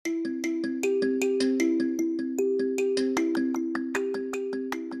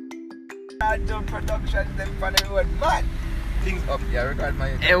start doing productions them for the road, man. Things up, yeah, record my...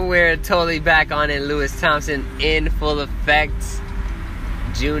 And we're totally back on it. Lewis Thompson in full effect.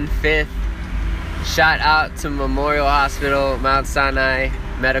 June 5th. Shout out to Memorial Hospital, Mount Sinai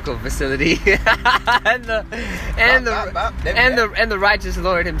Medical Facility, and the righteous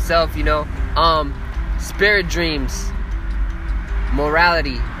Lord Himself. You know, spirit dreams,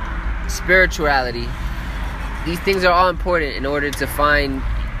 morality, spirituality. These things are all important in order to find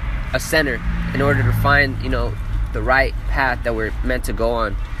a center, in order to find, you know, the right path that we're meant to go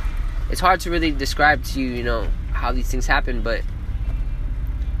on. It's hard to really describe to you, you know, how these things happen, but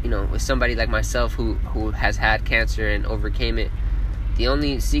you know, with somebody like myself who has had cancer and overcame it, the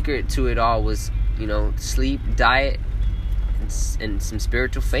only secret to it all was, you know, sleep, diet, and some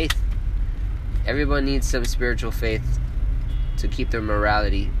spiritual faith. Everyone needs some spiritual faith to keep their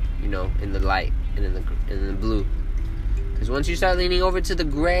morality, you know, in the light and in the blue. Because once you start leaning over to the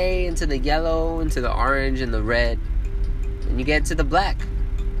gray, into the yellow, into the orange and the red, then you get to the black.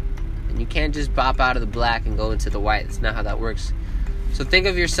 And you can't just pop out of the black and go into the white. That's not how that works. So think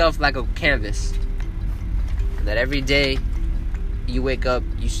of yourself like a canvas. And that every day you wake up,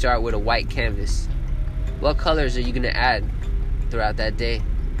 you start with a white canvas. What colors are you going to add throughout that day?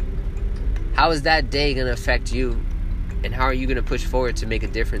 How is that day going to affect you? And how are you going to push forward to make a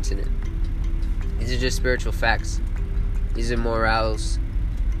difference in it? These are just spiritual facts. These are morals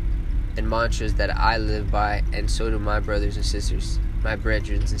and mantras that I live by, and so do my brothers and sisters, my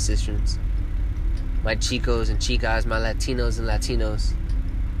brethren and sisters, my chicos and chicas, my Latinos and Latinos,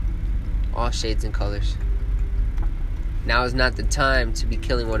 all shades and colors. Now is not the time to be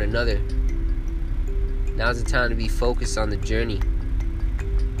killing one another. Now is the time to be focused on the journey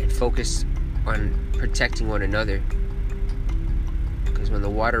and focus on protecting one another. Because when the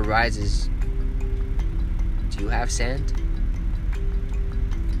water rises, do you have sand?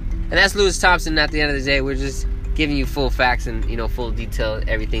 And that's Lewis Thompson. At the end of the day, we're just giving you full facts and, you know, full detail,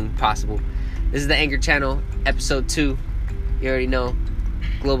 everything possible. This is the Anchor Channel, episode 2. You already know.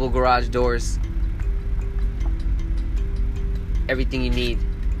 Global Garage Doors. Everything you need.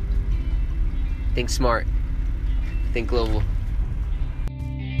 Think smart. Think global.